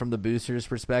argument from the boosters'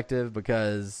 perspective,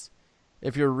 because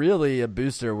if you're really a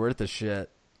booster worth a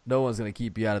shit, no one's gonna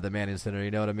keep you out of the Manning Center.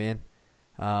 You know what I mean?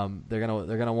 They're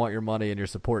gonna want your money and your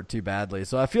support too badly.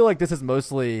 So I feel like this is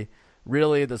mostly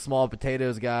really the small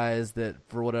potatoes guys that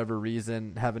for whatever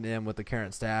reason have an in with the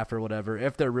current staff or whatever.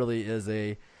 If there really is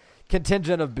a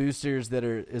contingent of boosters that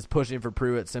is pushing for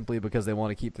Pruitt simply because they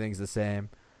want to keep things the same,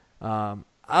 I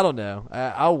don't know.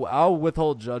 I'll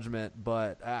withhold judgment,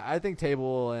 but I think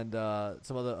Table and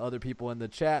some of the other people in the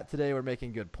chat today were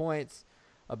making good points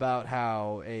about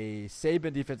how a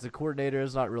Saban defensive coordinator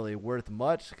is not really worth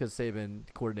much because Saban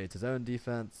coordinates his own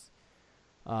defense.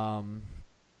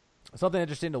 Something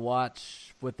interesting to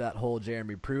watch with that whole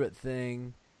Jeremy Pruitt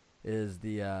thing is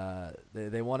they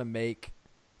want to make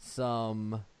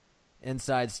some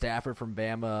inside staffer from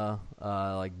Bama,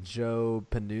 like Joe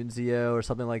Panunzio or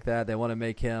something like that. They want to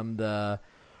make him the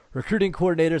recruiting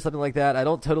coordinator or something like that. I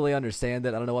don't totally understand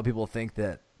it. I don't know why people think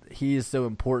that he's so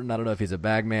important. I don't know if he's a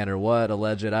bag man or what,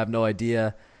 alleged. I have no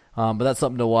idea. But that's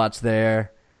something to watch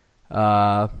there.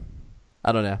 I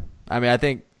don't know. I mean, I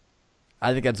think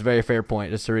that's a very fair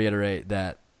point, just to reiterate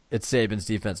that it's Saban's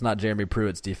defense, not Jeremy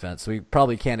Pruitt's defense. So we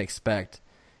probably can't expect,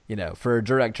 for a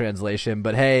direct translation.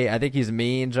 But, hey, I think he's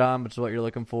mean, John, which is what you're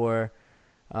looking for.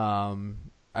 I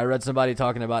read somebody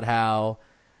talking about how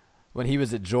when he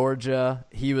was at Georgia,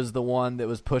 he was the one that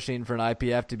was pushing for an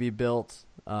IPF to be built,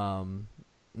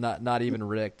 not even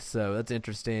Rick. So that's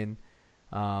interesting.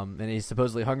 And he's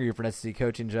supposedly hungry for an SEC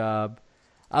coaching job.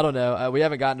 I don't know. We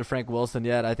haven't gotten to Frank Wilson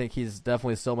yet. I think he's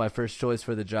definitely still my first choice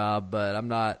for the job, but I'm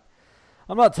not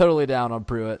totally down on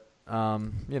Pruitt.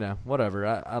 Whatever.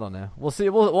 I don't know. We'll see.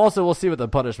 We'll see what the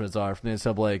punishments are from the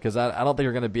NCAA, because I don't think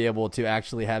we're going to be able to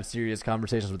actually have serious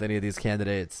conversations with any of these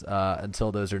candidates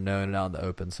until those are known and out in the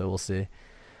open. So we'll see.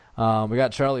 We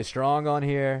got Charlie Strong on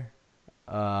here.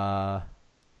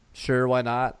 Sure, why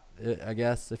not? I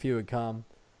guess if he would come.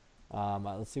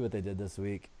 Let's see what they did this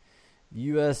week.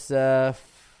 USF.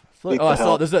 I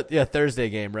saw this. Thursday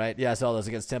game, right? Yeah, I saw this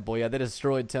against Temple. Yeah, they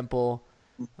destroyed Temple.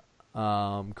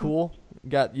 Cool.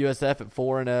 Got USF at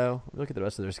 4-0. Look at the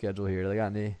rest of their schedule here. They got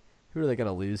any? Who are they going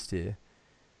to lose to?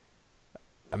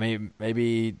 I mean,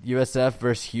 maybe USF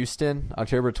versus Houston,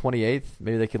 October 28th.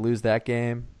 Maybe they could lose that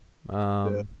game.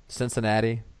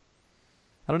 Cincinnati.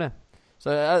 I don't know.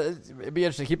 So it'd be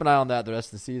interesting. Keep an eye on that the rest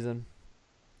of the season.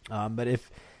 But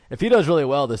if he does really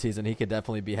well this season, he could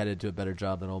definitely be headed to a better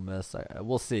job than Ole Miss.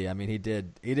 We'll see. I mean, he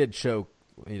did choke,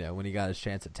 when he got his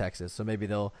chance at Texas. So maybe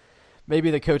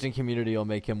the coaching community will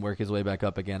make him work his way back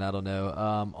up again. I don't know.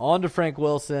 On to Frank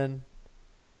Wilson.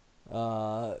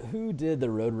 Who did the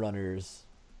Roadrunners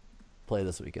play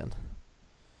this weekend?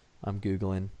 I'm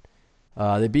Googling.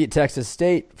 They beat Texas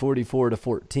State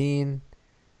 44-14.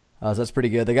 So that's pretty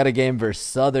good. They got a game versus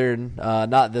Southern,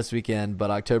 not this weekend,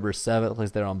 but October 7th. At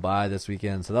least they're on bye this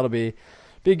weekend. So that'll be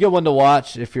a good one to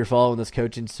watch if you're following this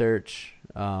coaching search.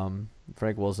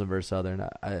 Frank Wilson versus Southern.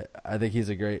 I think he's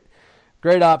a great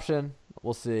option.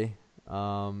 We'll see.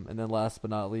 And then last but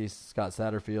not least, Scott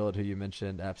Satterfield, who you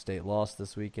mentioned, App State lost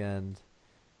this weekend.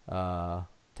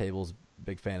 Table's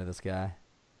big fan of this guy.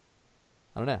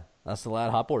 I don't know. That's the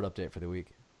Lad Hot Board update for the week.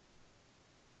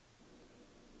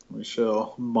 We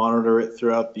shall monitor it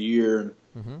throughout the year.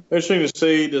 Interesting to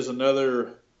see, does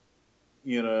another,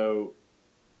 does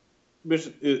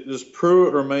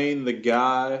Pruitt remain the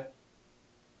guy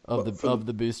of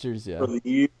the boosters? Yeah, for the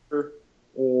year,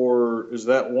 or is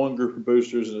that one group of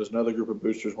boosters and does another group of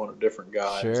boosters want a different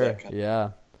guy? Sure.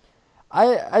 Yeah,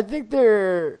 I think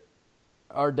there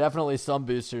are definitely some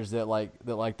boosters that like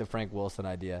the Frank Wilson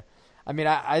idea. I mean,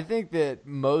 I think that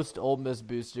most Ole Miss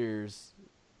boosters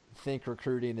think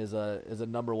recruiting is a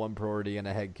number one priority in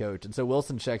a head coach, and so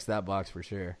Wilson checks that box for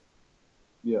sure.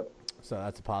 Yep. So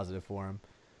that's a positive for him.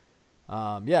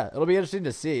 Yeah, it'll be interesting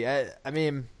to see. I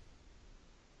mean,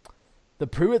 the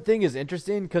Pruitt thing is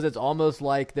interesting because it's almost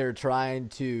like they're trying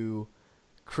to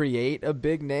create a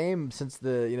big name since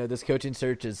this coaching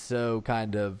search is so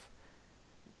kind of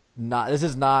not. This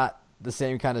is not the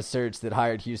same kind of search that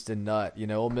hired Houston Nutt.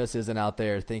 Ole Miss isn't out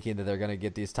there thinking that they're going to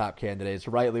get these top candidates,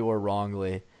 rightly or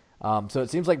wrongly. So it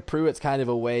seems like Pruitt's kind of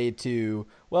a way to,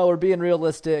 well, we're being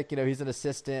realistic. He's an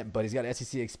assistant, but he's got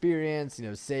SEC experience,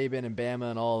 Saban and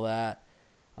Bama and all that.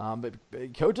 But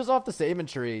coaches off the Saban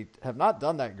tree have not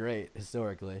done that great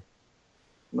historically.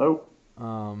 Nope.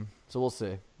 So we'll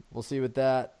see. We'll see with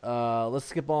that. Let's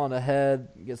skip on ahead,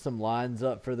 get some lines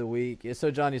up for the week. So,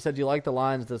 John, you said you like the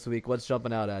lines this week. What's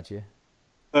jumping out at you?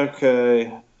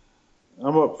 Okay.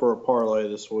 I'm up for a parlay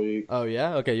this week. Oh,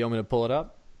 yeah? Okay, you want me to pull it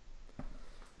up?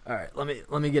 All right,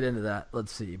 let me get into that.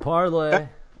 Let's see. Parlay.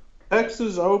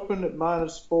 Texas opened at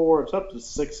 -4. It's up to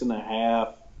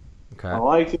 6.5. Okay. I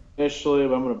liked it initially,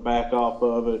 but I'm going to back off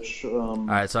of it. All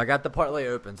right, so I got the parlay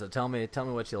open. So tell me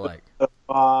what you like. So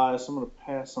I'm going to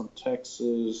pass on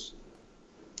Texas.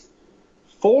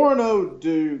 4-0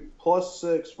 Duke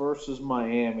 +6 versus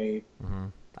Miami. Mm-hmm.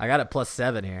 I got it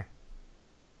 +7 here.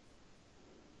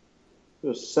 It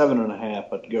was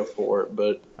 7.5. I'd go for it,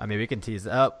 but I mean, we can tease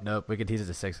it. Oh, nope, we can tease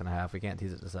it to 6.5. We can't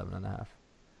tease it to 7.5.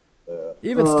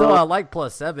 Even still, I like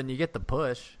 +7. You get the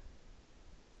push.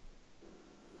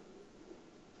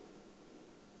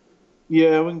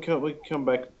 Yeah, we can come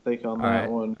back and think on that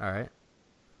one. All right.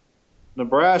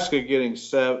 Nebraska getting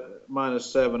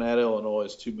 -7 at Illinois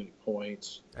is too many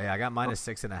points. Hey, I got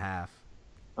 -6.5.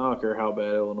 I don't care how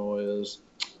bad Illinois is.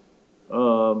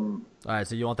 All right,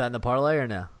 so you want that in the parlay or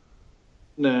no?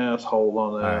 Nah, let's hold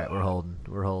on that. All right,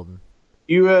 we're holding.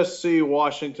 USC,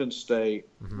 Washington State.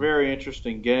 Mm-hmm. Very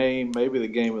interesting game. Maybe the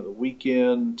game of the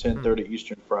weekend, 10:30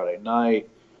 Eastern Friday night.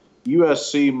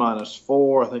 USC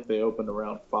 -4. I think they opened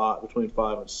around 5, between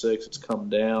 5 and 6. It's come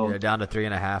down. They're down to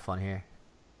 3.5 on here.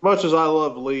 Much as I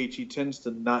love Leach, he tends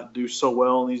to not do so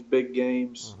well in these big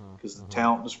games because the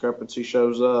talent discrepancy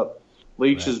shows up.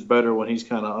 Leach is better when he's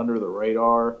kind of under the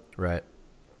radar. Right.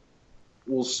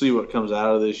 We'll see what comes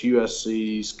out of this.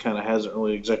 USC's kind of hasn't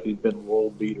really exactly been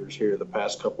world beaters here the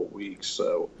past couple of weeks.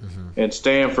 So, and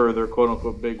Stanford, their quote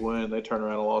unquote big win, they turned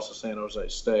around and lost to San Jose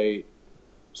State.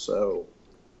 So,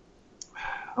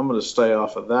 I'm going to stay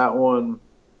off of that one.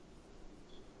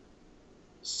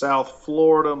 South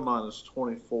Florida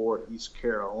 -24 at East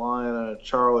Carolina.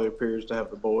 Charlie appears to have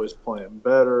the boys playing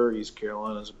better. East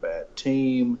Carolina's a bad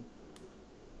team.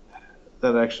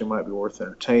 That actually might be worth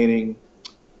entertaining.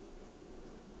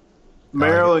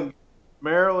 Maryland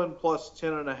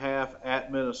 +10.5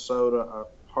 at Minnesota.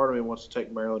 Part of me wants to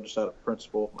take Maryland just out of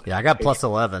principle. Yeah, I got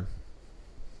 +11.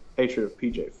 Hatred of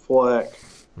PJ Fleck.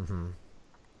 Mm-hmm.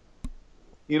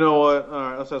 You know what? All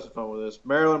right, let's have some fun with this.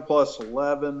 Maryland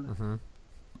 +11. Mm-hmm.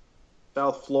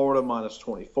 South Florida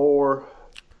 -24.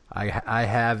 I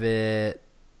have it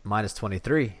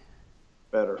 -23.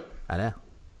 Better. I know.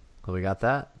 Well, we got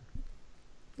that.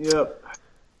 Yep.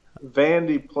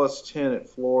 Vandy +10 at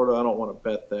Florida. I don't want to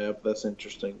bet that, but that's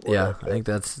interesting. Yeah, I think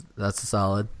that's a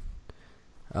solid.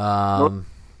 I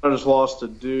just lost to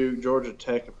Duke. Georgia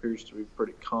Tech appears to be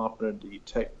pretty confident. Do you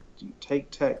take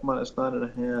Tech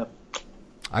 -9.5?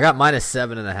 I got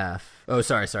 -7.5. Oh,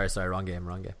 sorry. Wrong game.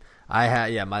 I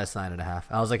had -9.5.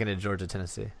 I was looking at Georgia,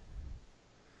 Tennessee.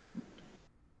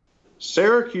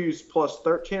 Syracuse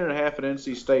 +13.5 at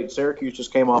NC State. Syracuse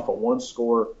just came off a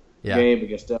one-score game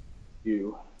against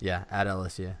LSU. Yeah, at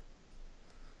LSU.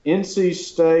 NC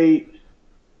State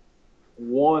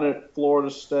won at Florida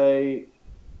State.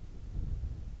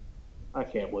 I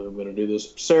can't believe I'm going to do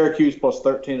this. Syracuse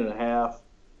 +13.5.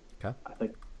 Okay. I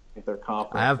think they're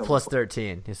confident. I have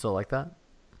 +13. You still like that?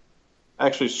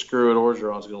 Actually, screw it.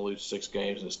 Orgeron's going to lose 6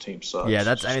 games, and his team sucks. Yeah,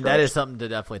 that is something to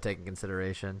definitely take in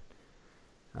consideration.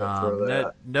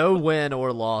 No win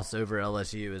or loss over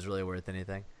LSU is really worth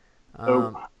anything.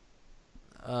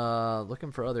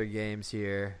 Looking for other games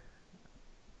here.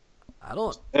 I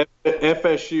don't.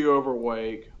 FSU over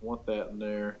Wake. Want that in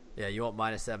there? Yeah, you want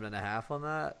 -7.5 on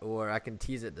that, or I can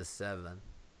tease it to 7.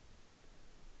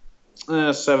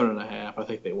 7.5. I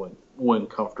think they win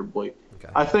comfortably. Okay.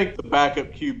 I think the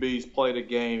backup QB's played a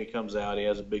game. He comes out. He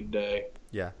has a big day.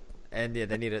 Yeah, and yeah,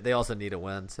 they also need a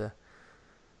win. So.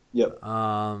 Yep.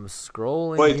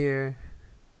 Scrolling here.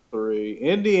 3.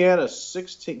 Indiana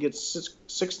gets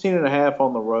 16.5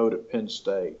 on the road at Penn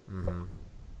State. Mm-hmm.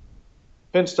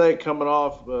 Penn State coming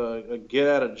off a get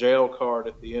out of jail card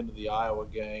at the end of the Iowa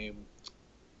game.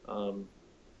 I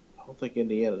don't think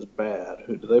Indiana's bad.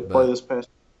 Who do they play this past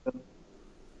weekend?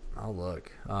 I'll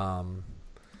look.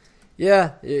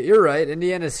 Yeah, you're right.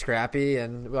 Indiana's scrappy,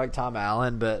 and we like Tom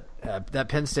Allen, but that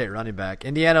Penn State running back.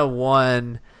 Indiana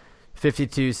won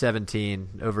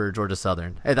 52-17 over Georgia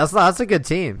Southern. Hey, that's a good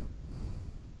team.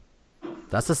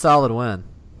 That's a solid win.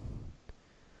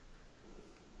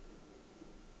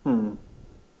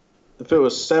 If it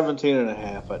was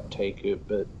 17.5, I'd take it,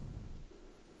 but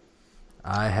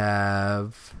I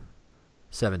have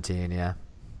 17, yeah.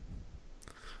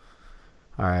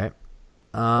 All right.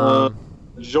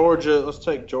 Georgia, let's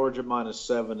take Georgia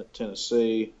 -7 at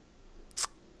Tennessee.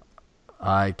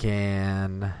 I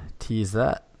can tease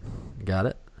that. Got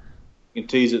it? You can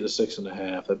tease it to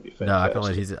 6.5. That'd be fantastic. No, I can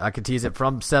only tease it. I can tease it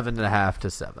from 7.5 to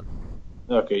 7.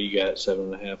 Okay, you got it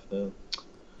 7.5 then.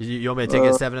 You want me to take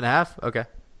it at 7.5? Okay.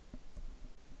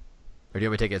 Or do you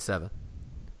want me to take it at 7?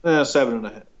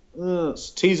 7.5.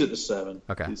 Let's tease it to 7.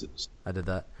 Okay. Tease it to 7. I did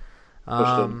that.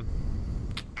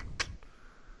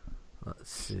 Let's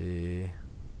see.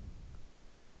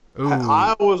 Ooh.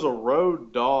 Iowa's a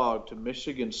road dog to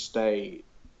Michigan State,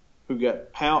 who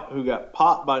got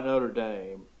popped by Notre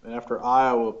Dame, and after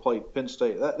Iowa played Penn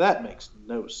State, that makes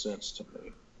no sense to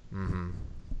me. Mm-hmm.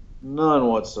 None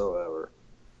whatsoever.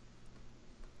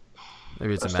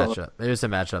 Maybe it's a matchup. Maybe it's a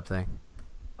matchup thing.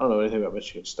 I don't know anything about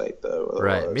Michigan State though.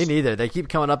 Otherwise. Right, me neither. They keep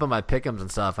coming up on my pick'ems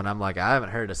and stuff, and I'm like, I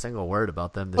haven't heard a single word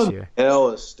about them this year.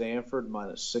 Hell is Stanford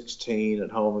 -16 at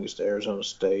home against Arizona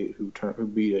State, who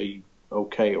beat a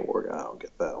okay Oregon. I don't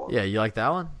get that one. Yeah, you like that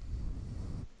one?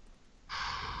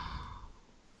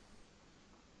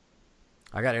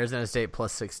 I got Arizona State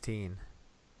 +16.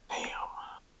 Damn.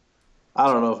 I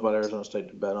don't know about Arizona State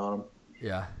to bet on them.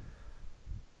 Yeah.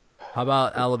 How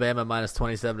about Alabama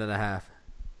 -27.5?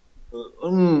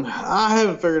 I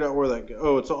haven't figured out where that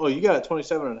goes. You got it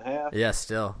 27.5? Yeah, it's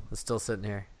still sitting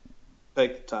here.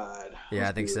 Take the Tide. Yeah,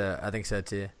 I think so. I think so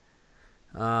too.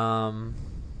 They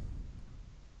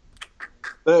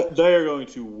are going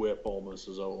to whip Ole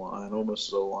Miss's O-line. Ole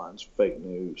Miss's O-line's fake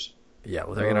news. Yeah,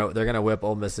 well, they're gonna whip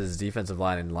Ole Miss's defensive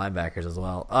line and linebackers as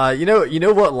well. You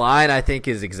know what line I think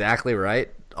is exactly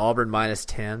right? Auburn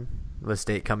 -10 with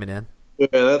State coming in. Yeah,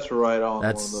 that's right on one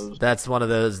of those. That's one of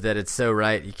those that it's so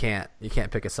right you can't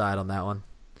pick a side on that one.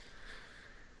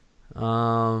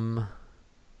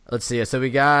 Let's see. So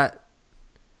we got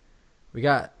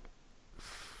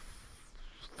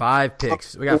 5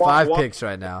 picks. We got 5 picks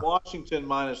right now. Washington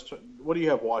 -. What do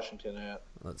you have Washington at?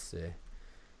 Let's see.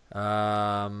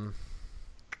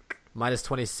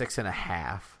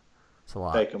 -26.5. It's a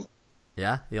lot. Take them.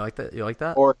 Yeah, you like that? You like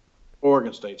that?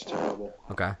 Oregon State's terrible.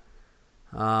 Okay.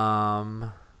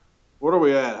 What are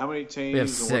we at? How many teams? We have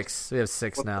 6. We have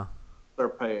 6 now. Their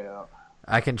payout.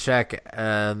 I can check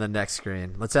on the next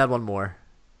screen. Let's add one more.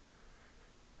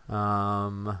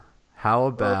 How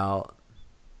about?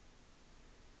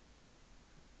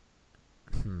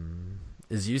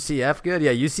 Is UCF good?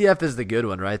 Yeah, UCF is the good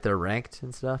one, right? They're ranked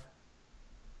and stuff.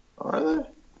 Are they?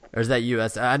 Or is that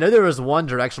US? I know there was one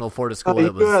directional Florida school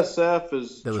that was USF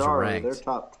is that was Charlie. ranked. They're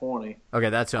top 20. Okay,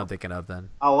 that's who I'm thinking of then.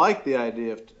 I like the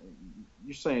idea of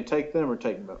you're saying take them or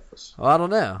take Memphis. Well, I don't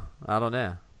know.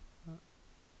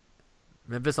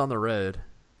 Memphis on the road.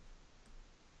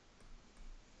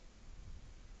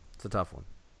 It's a tough one.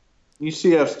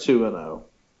 UCF's 2-0.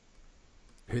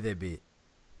 Who they beat?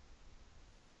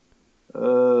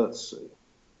 Let's see.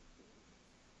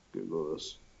 Google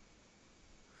this.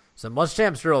 So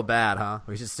Muschamp's real bad, huh?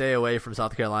 We should stay away from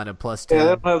South Carolina +10. Yeah, they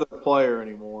don't have their player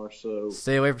anymore, so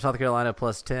stay away from South Carolina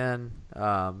 +10.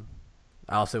 I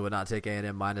also would not take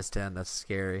A&M -10. That's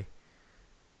scary.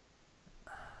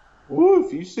 Woo,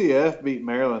 if UCF beat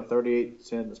Maryland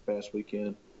 38-10 this past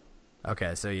weekend.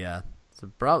 Okay, so yeah. So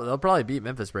they'll probably beat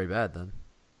Memphis pretty bad then.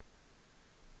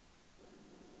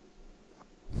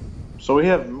 So we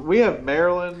have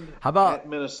Maryland How about at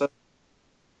Minnesota.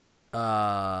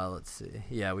 Let's see.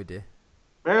 Yeah, we do.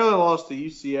 Maryland lost to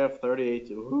UCF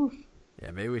 38-. Yeah,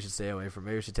 maybe we should stay away from.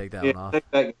 Maybe we should take that Yeah, one off. take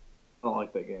that game. I don't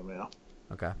like that game now.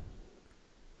 Okay.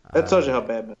 That tells you how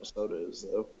bad Minnesota is,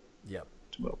 though. Yep.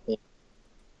 To my point.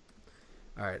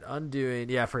 All right, undoing.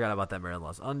 Yeah, I forgot about that Maryland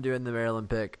loss. Undoing the Maryland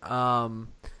pick.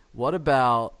 What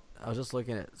about? I was just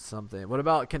looking at something. What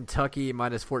about Kentucky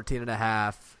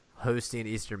 -14.5 hosting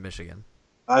Eastern Michigan?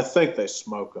 I think they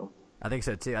smoke them. I think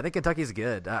so too. I think Kentucky's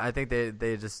good. I think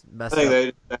they just messed I think up.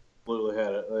 they absolutely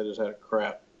had it. They just had a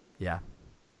crap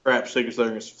sequence there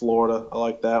against Florida. I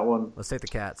like that one. Let's take the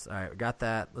Cats. All right, we got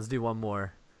that. Let's do one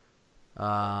more.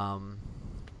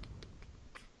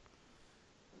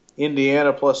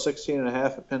 Indiana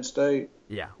 +16.5 at Penn State.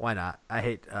 Yeah, why not? I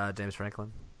hate James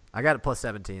Franklin. I got it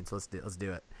 +17, so let's do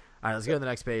it. All right, let's go to the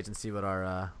next page and see what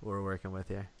our what we're working with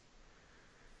here.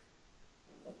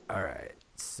 All right,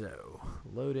 So,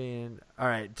 loading. All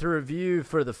right, to review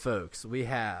for the folks, we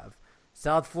have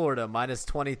South Florida minus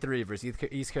 23 versus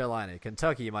East Carolina.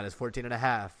 Kentucky minus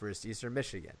 14.5 versus Eastern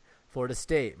Michigan. Florida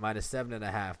State minus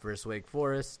 7.5 versus Wake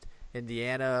Forest.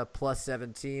 Indiana plus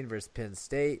 17 versus Penn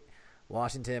State.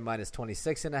 Washington minus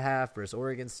 26.5 versus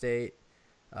Oregon State.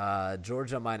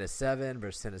 Georgia minus 7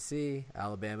 versus Tennessee.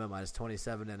 Alabama minus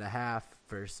 27.5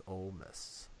 versus Ole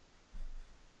Miss.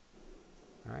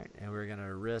 All right, and we're going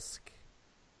to risk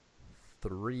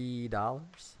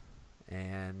 $3,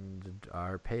 and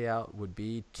our payout would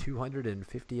be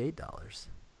 $258.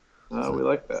 We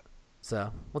like that.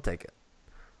 So we'll take it.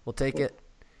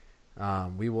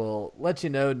 We will let you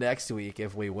know next week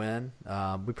if we win.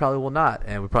 We probably will not,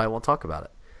 and we probably won't talk about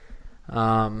it.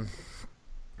 All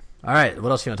right,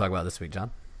 what else you want to talk about this week, John?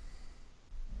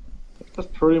 That's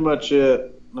pretty much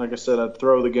it. Like I said, I'd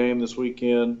throw the game this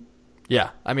weekend. Yeah,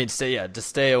 I mean, just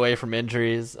stay away from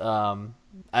injuries.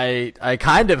 I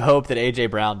kind of hope that A.J.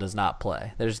 Brown does not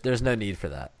play. There's no need for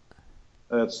that.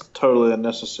 That's totally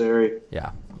unnecessary.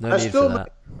 Yeah, no need for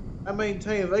that. I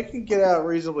maintain if they can get out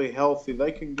reasonably healthy,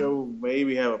 they can go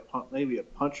maybe have a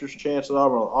puncher's chance at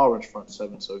Auburn. Auburn's front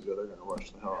seven's so good they're going to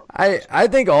rush the hell out. I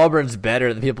think Auburn's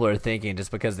better than people are thinking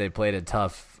just because they played a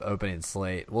tough opening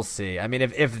slate. We'll see. I mean,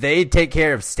 if they take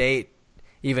care of State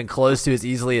even close to as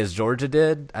easily as Georgia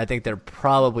did, I think they're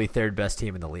probably third best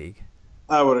team in the league.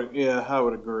 I would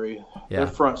agree. Yeah. Their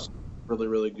front's really,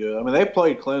 really good. I mean, they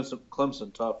played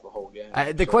Clemson tough the whole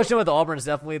game. The question with Auburn is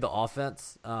definitely the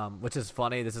offense, which is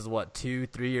funny. This is,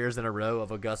 2-3 years in a row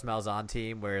of a Gus Malzahn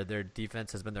team where their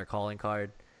defense has been their calling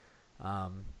card.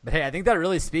 But, hey, I think that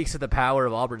really speaks to the power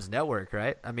of Auburn's network,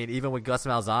 right? I mean, even with Gus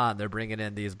Malzahn, they're bringing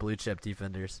in these blue-chip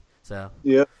defenders. So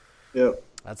yeah.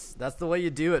 That's the way you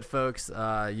do it, folks.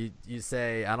 You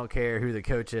say, I don't care who the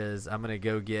coach is. I'm going to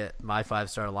go get my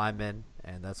 5-star lineman,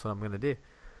 and that's what I'm going to do.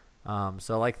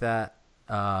 So I like that.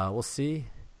 We'll see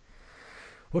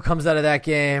what comes out of that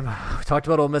game. We talked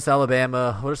about Ole Miss,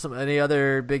 Alabama. What are any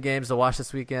other big games to watch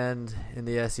this weekend in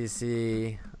the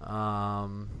SEC?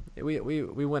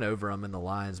 We went over them in the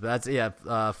lines, but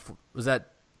was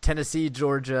that Tennessee,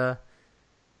 Georgia,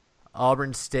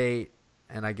 Auburn State,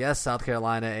 and I guess South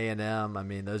Carolina A&M. I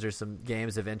mean, those are some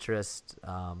games of interest.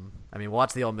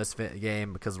 Watch the Ole Miss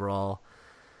game because we're all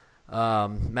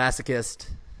masochist,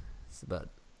 but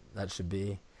that should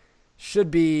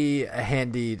be a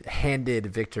handed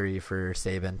victory for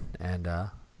Saban and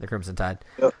the Crimson Tide.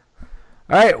 Yep.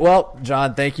 All right, well,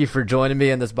 John, thank you for joining me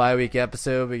in this bye-week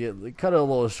episode. We cut it a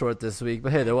little short this week,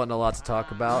 but hey, there wasn't a lot to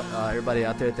talk about. Everybody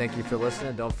out there, thank you for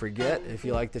listening. Don't forget, if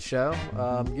you like the show,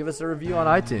 give us a review on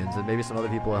iTunes, and maybe some other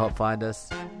people will help find us.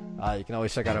 You can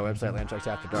always check out our website,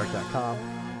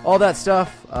 landsharksafterdark.com. All that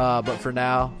stuff, but for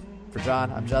now, for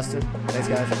John, I'm Justin. Thanks,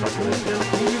 guys. I'll talk to you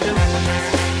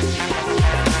later.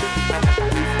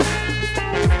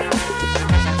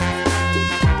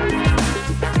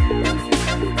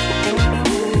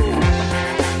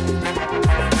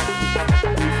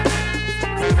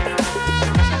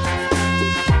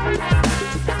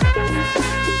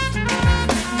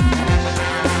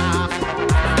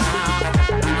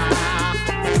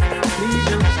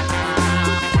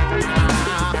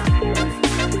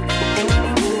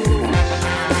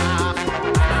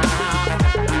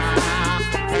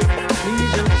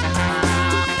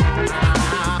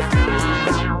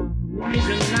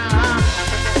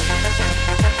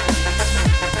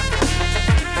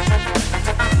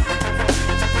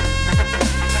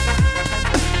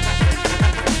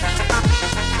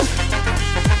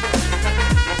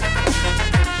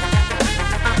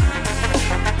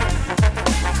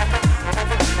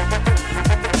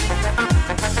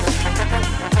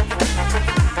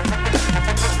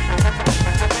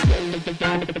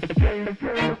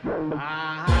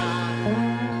 Ah.